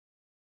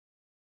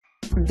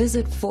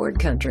Visit Ford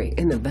Country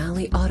in the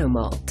Valley Auto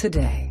Mall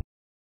today.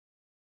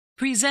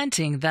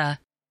 Presenting the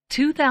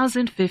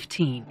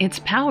 2015. It's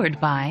powered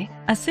by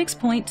a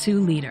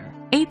 6.2-liter,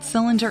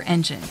 8-cylinder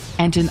engine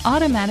and an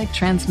automatic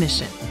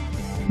transmission.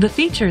 The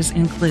features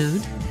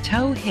include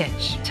tow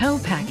hitch, tow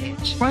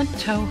package, front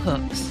tow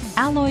hooks,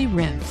 alloy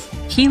rims,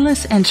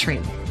 keyless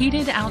entry,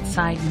 heated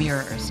outside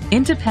mirrors,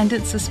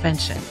 independent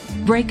suspension,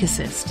 brake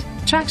assist,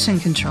 traction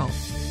control,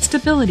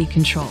 stability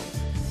control.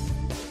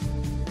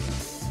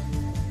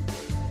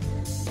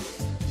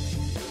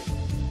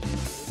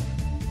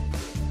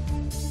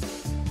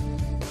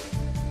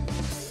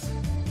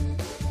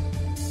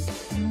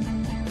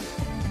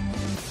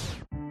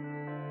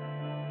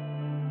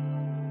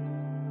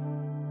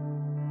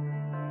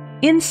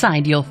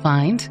 Inside you'll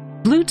find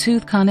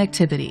Bluetooth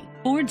connectivity,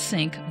 Ford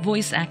Sync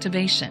voice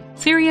activation,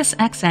 Sirius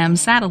XM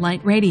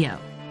satellite radio,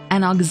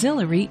 an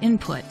auxiliary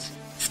input,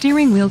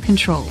 steering wheel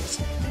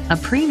controls, a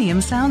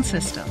premium sound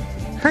system,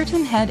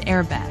 curtain head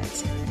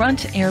airbags, front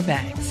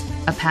airbags,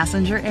 a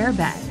passenger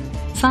airbag,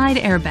 side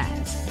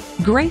airbags.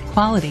 Great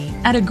quality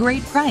at a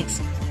great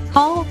price.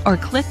 Call or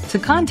click to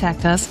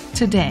contact us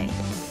today.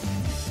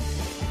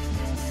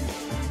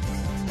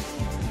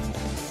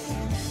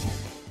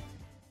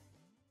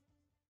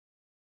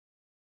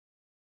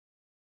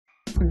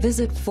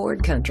 Visit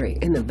Ford Country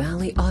in the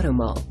Valley Auto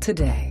Mall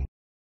today.